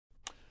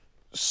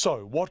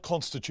So, what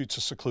constitutes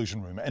a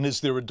seclusion room? And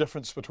is there a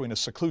difference between a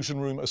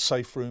seclusion room, a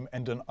safe room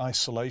and an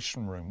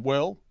isolation room?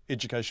 Well,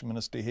 Education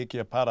Minister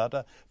Hekia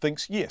Parata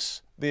thinks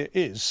yes, there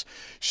is.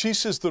 She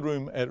says the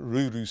room at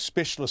Ruru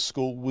Specialist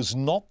School was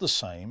not the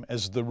same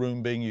as the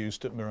room being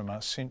used at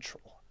Miramar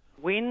Central.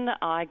 When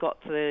I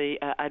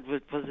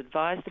was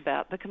advised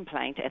about the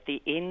complaint at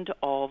the end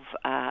of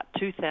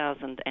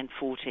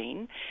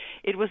 2014,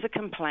 it was a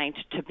complaint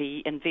to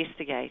be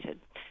investigated.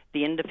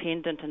 The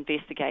independent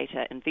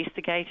investigator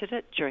investigated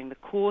it. During the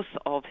course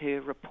of her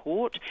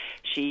report,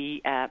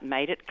 she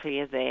made it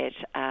clear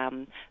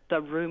that the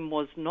room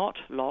was not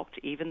locked,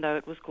 even though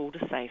it was called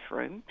a safe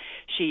room.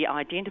 She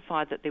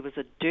identified that there was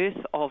a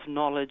dearth of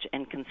knowledge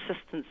and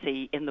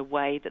consistency in the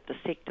way that the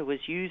sector was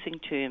using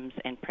terms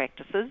and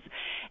practices,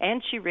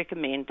 and she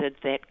recommended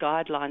that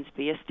guidelines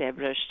be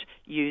established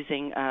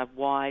using a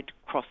wide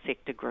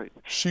cross-sector group.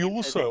 She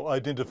also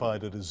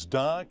identified it as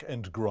dark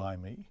and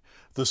grimy,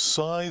 the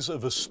size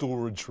of a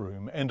storage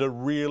room and a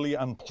really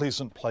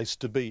unpleasant place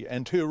to be.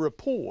 And her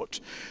report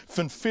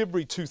from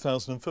February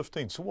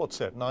 2015, so what's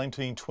that,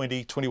 19,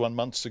 20, 21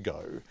 months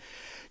ago,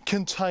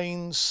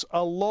 contains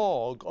a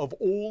log of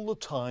all the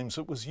times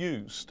it was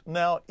used.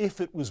 Now, if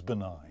it was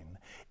benign,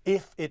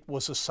 if it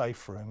was a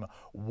safe room,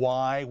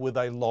 why were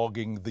they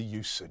logging the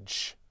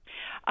usage?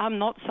 I'm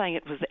not saying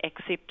it was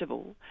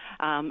acceptable,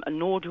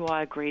 nor do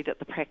I agree that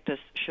the practice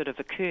should have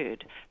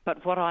occurred.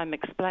 But what I'm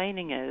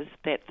explaining is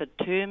that the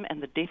term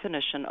and the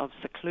definition of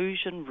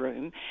seclusion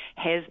room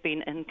has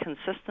been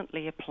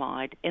inconsistently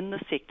applied in the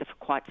sector for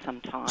quite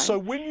some time. So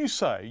when you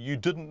say you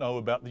didn't know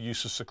about the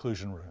use of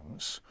seclusion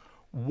rooms,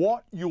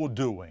 what you're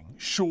doing,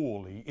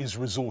 surely, is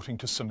resorting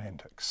to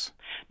semantics.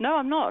 No,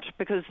 I'm not,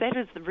 because that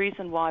is the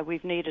reason why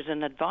we've needed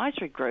an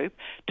advisory group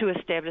to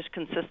establish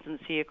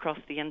consistency across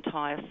the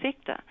entire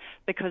sector,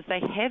 because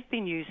they have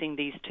been using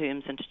these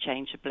terms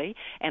interchangeably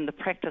and the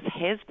practice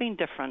has been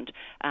different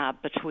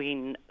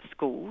between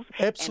schools.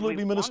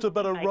 Absolutely, Minister,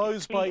 but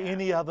arose by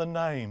any other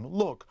name.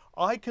 Look,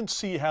 I can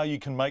see how you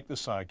can make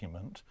this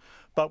argument,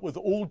 but with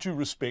all due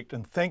respect,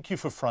 and thank you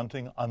for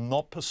fronting, I'm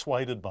not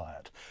persuaded by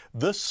it.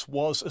 This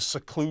was a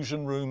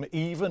seclusion room,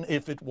 even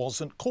if it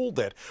wasn't called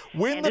that.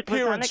 When the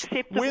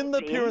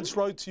parents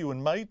wrote to you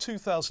in May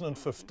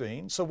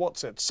 2015, so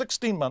what's that,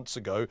 16 months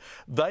ago,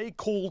 they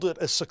called it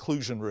a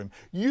seclusion room.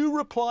 You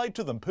replied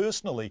to them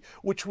personally,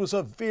 which was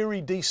a very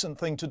decent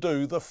thing to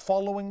do the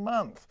following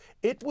month.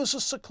 It was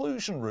a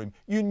seclusion room.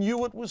 You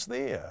knew it was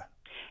there.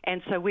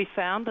 And so we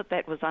found that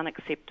that was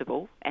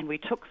unacceptable, and we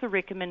took the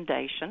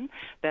recommendation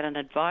that an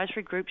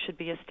advisory group should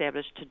be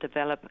established to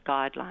develop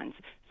guidelines.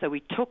 So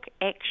we took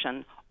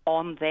action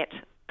on that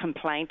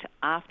complaint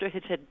after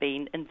it had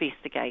been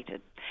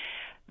investigated.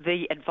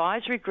 The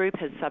advisory group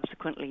has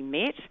subsequently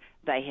met.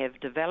 They have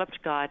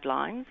developed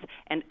guidelines,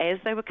 and as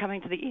they were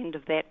coming to the end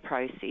of that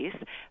process,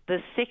 the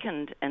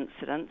second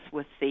incident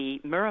with the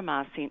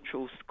Miramar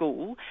Central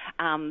School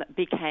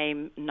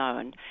became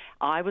known.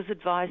 I was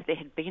advised there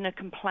had been a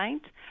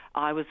complaint.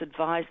 I was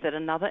advised that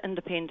another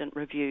independent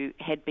review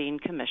had been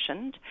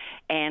commissioned,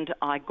 and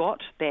I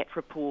got that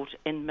report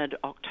in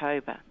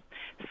mid-October.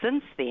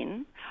 Since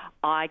then,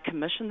 I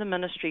commissioned the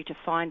ministry to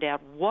find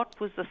out what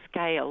was the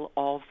scale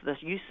of the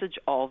usage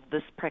of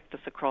this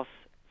practice across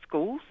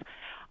schools.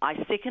 I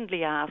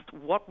secondly asked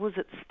what was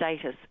its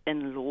status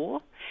in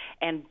law,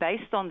 and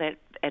based on that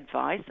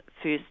advice,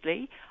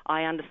 firstly,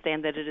 I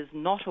understand that it is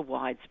not a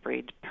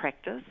widespread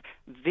practice.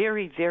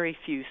 Very, very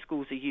few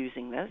schools are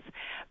using this.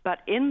 But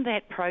in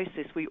that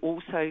process, we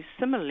also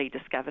similarly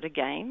discovered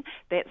again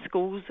that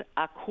schools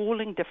are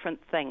calling different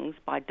things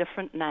by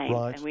different names.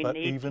 Right, and we but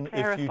need even to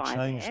clarify if you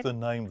change that. the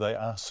name, they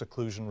are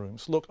seclusion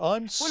rooms. Look,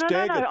 I'm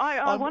staggered. No,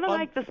 I want to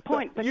make this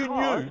point because...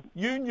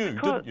 You knew,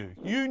 didn't you?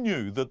 You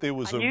knew that there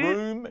was a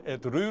room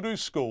at the Ruru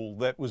School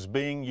that was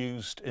being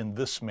used in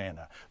this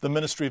manner. The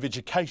Ministry of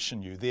Education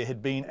knew. There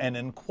had been an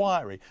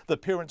inquiry. The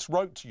parents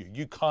wrote to you.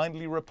 You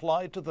kindly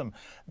replied to them.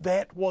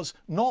 That was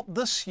not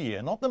this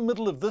year, not the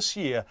middle of this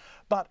year,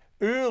 but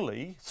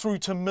early through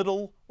to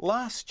middle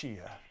last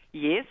year.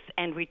 Yes,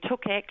 and we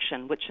took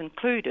action, which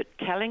included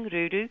telling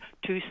Ruru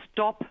to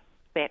stop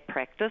that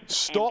practice.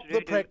 Stop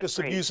the practice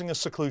of using a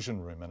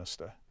seclusion room,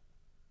 Minister.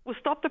 Well,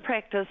 stop the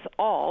practice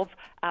of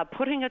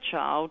putting a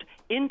child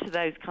into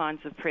those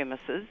kinds of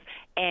premises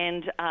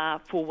and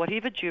for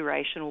whatever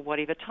duration or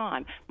whatever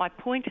time. My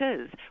point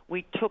is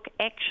we took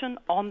action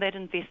on that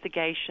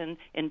investigation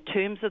in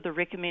terms of the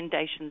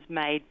recommendations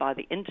made by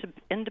the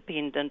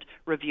independent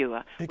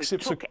reviewer.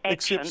 Except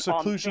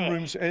seclusion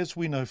rooms, as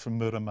we know from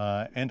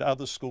Miramar and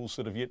other schools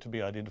that have yet to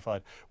be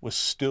identified, were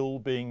still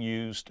being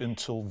used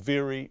until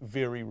very,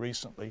 very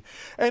recently.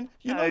 And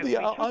you know,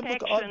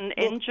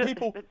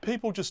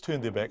 people just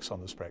turned their backs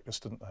on this practice,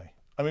 didn't they?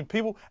 I mean,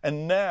 people,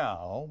 and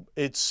now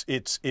it's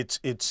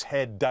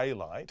had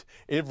daylight.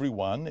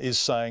 Everyone is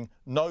saying,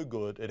 no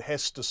good, it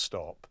has to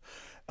stop.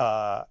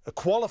 a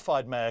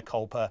qualified mea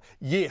culpa,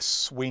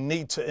 yes, we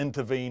need to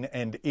intervene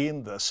and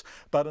end this.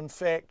 But in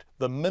fact,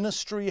 the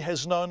ministry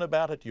has known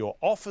about it, your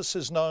office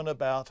has known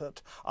about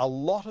it, a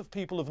lot of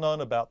people have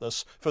known about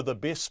this for the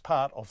best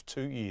part of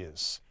 2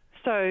 years.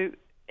 So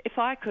if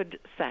I could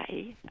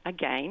say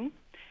again,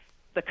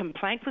 the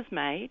complaint was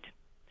made,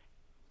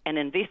 an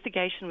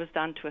investigation was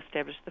done to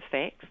establish the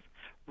facts,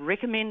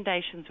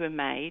 recommendations were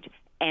made,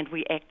 and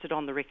we acted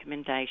on the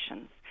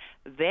recommendations.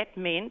 That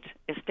meant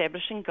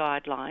establishing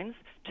guidelines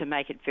to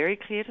make it very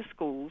clear to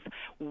schools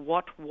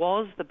what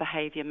was the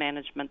behaviour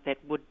management that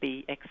would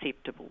be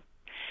acceptable.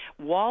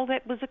 While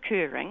that was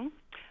occurring,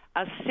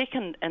 a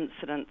second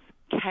incident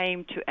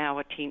came to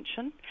our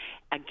attention.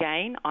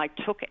 Again, I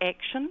took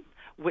action,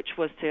 which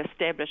was to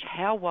establish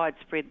how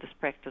widespread this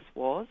practice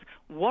was,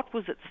 what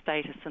was its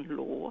status in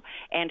law,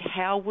 and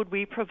how would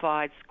we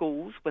provide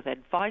schools with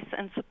advice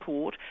and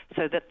support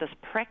so that this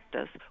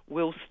practice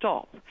will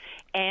stop.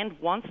 And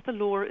once the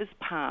law is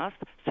passed,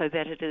 so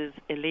that it is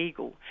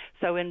illegal.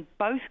 So in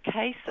both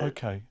cases,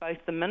 both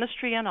the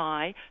ministry and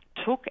I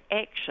took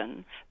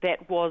action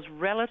that was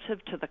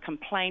relative to the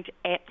complaint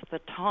at the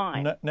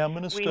time. Now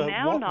Minister,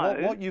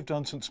 what you've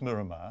done since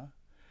Miramar,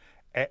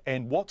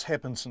 and what's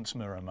happened since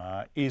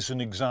Miramar, is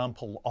an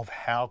example of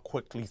how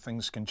quickly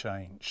things can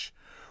change.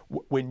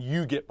 When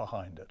you get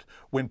behind it,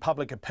 when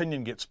public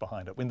opinion gets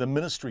behind it, when the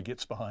ministry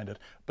gets behind it,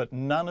 but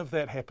none of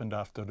that happened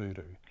after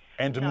Ruru.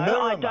 And no,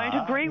 Miramar, I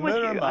don't agree with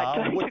you. I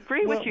don't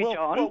agree with you,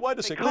 John. Well, wait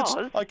a sec.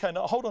 Okay,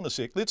 now hold on a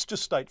sec. Let's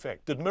just state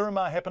fact. Did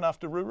Miramar happen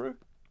after Ruru?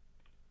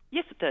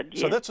 Yes, it did.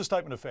 Yes. So that's a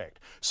statement of fact.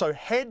 So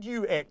had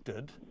you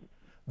acted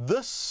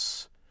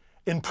this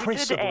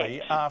impressively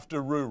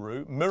after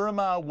Ruru,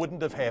 Miramar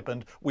wouldn't have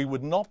happened. We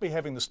would not be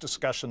having this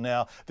discussion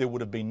now. There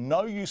would have been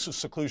no use of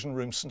seclusion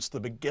rooms since the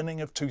beginning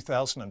of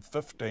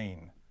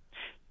 2015.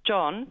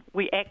 John,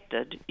 we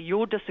acted.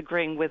 You're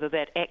disagreeing whether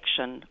that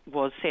action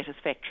was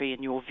satisfactory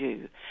in your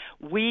view.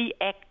 We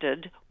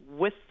acted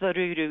with the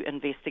Ruru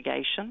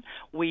investigation.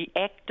 We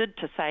acted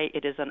to say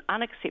it is an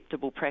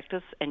unacceptable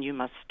practice and you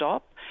must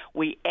stop.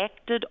 We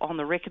acted on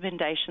the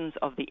recommendations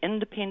of the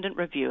independent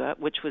reviewer,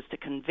 which was to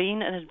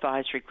convene an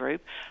advisory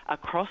group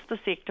across the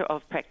sector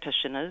of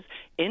practitioners,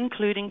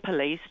 including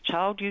police,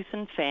 child, youth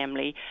and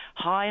family,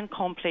 high and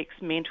complex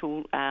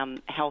mental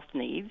health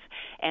needs,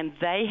 and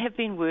they have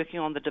been working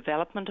on the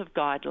development of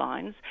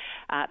guidelines,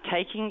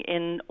 taking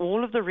in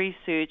all of the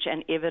research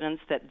and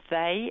evidence that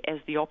they, as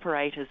the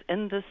operators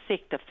in this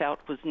sector, felt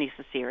was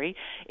necessary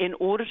in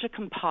order to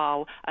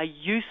compile a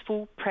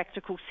useful,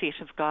 practical set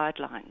of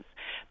guidelines.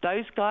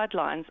 Those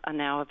guidelines are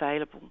now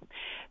available.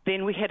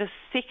 Then we had a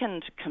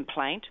second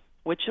complaint,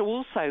 which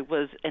also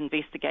was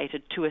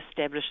investigated to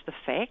establish the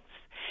facts,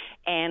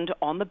 and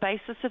on the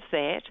basis of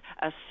that,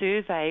 a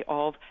survey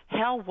of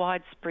how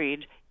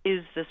widespread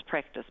is this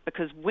practice,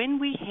 because when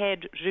we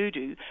had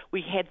Ruru,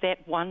 we had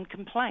that one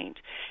complaint,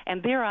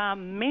 and there are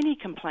many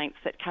complaints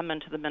that come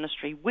into the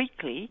ministry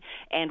weekly,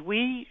 and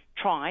we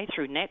try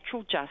through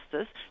natural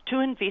justice to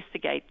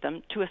investigate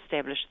them to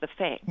establish the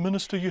facts.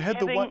 Minister, you had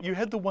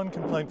the one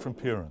complaint from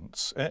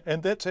parents,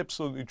 and that's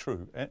absolutely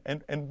true,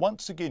 and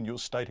once again you're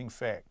stating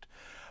fact,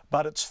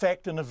 but it's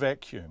fact in a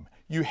vacuum.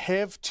 You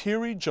have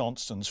Terry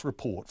Johnston's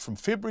report from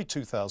February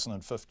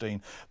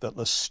 2015 that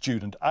lists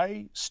student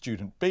A,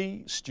 student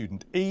B,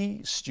 student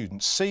E,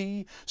 student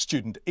C,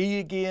 student E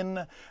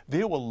again.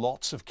 There were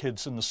lots of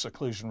kids in the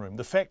seclusion room.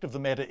 The fact of the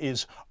matter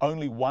is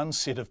only one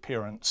set of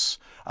parents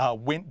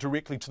went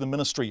directly to the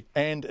ministry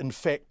and in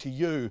fact to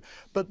you.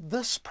 But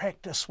this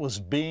practice was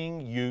being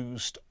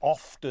used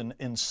often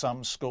in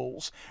some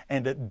schools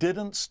and it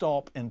didn't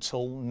stop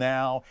until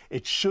now.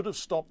 It should have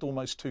stopped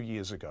almost 2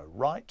 years ago,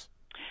 right?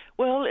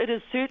 Well, it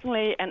is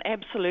certainly an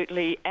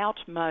absolutely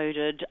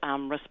outmoded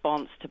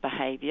response to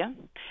behaviour,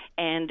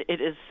 and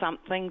it is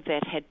something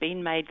that had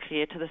been made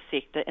clear to the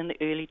sector in the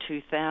early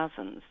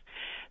 2000s.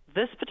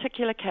 This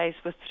particular case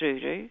with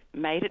Ruru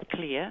made it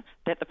clear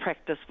that the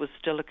practice was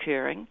still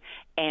occurring,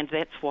 and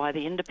that's why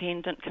the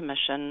independent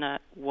commission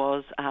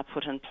was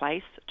put in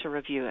place to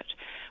review it.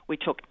 We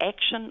took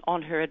action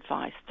on her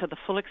advice to the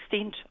full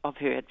extent of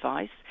her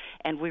advice,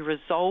 and we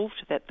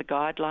resolved that the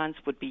guidelines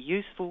would be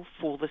useful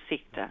for the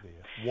sector.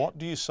 What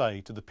do you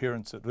say to the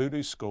parents at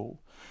Ruru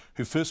School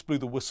who first blew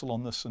the whistle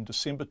on this in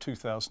December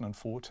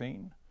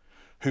 2014,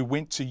 who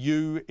went to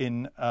you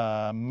in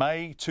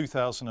May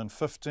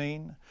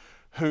 2015,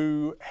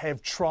 who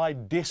have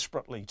tried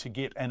desperately to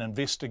get an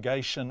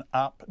investigation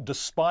up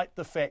despite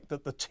the fact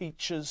that the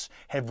teachers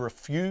have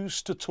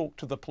refused to talk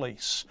to the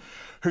police,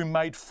 who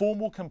made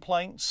formal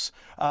complaints,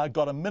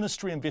 got a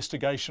ministry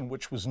investigation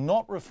which was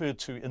not referred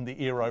to in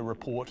the ERO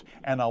report,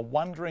 and are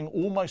wondering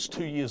almost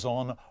 2 years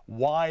on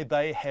why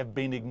they have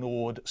been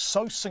ignored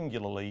so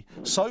singularly,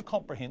 so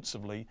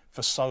comprehensively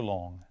for so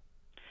long?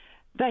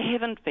 They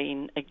haven't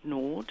been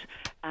ignored.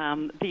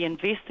 The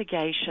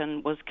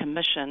investigation was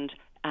commissioned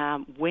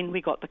when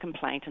we got the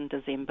complaint in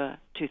December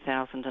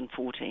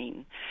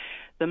 2014.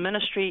 The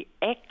ministry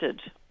acted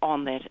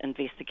on that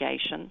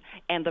investigation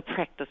and the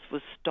practice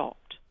was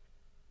stopped.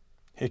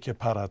 Hekia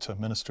Parata,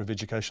 Minister of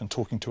Education,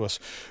 talking to us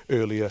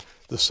earlier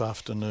this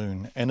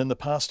afternoon. And in the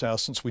past hour,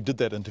 since we did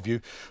that interview,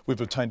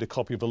 we've obtained a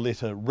copy of a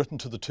letter written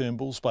to the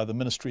Turnbulls by the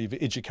Ministry of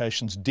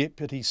Education's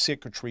Deputy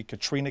Secretary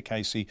Katrina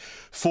Casey,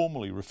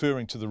 formally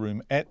referring to the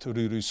room at Te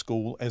Ruru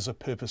School as a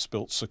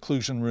purpose-built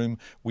seclusion room.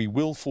 We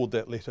will forward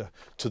that letter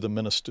to the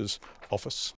Minister's office.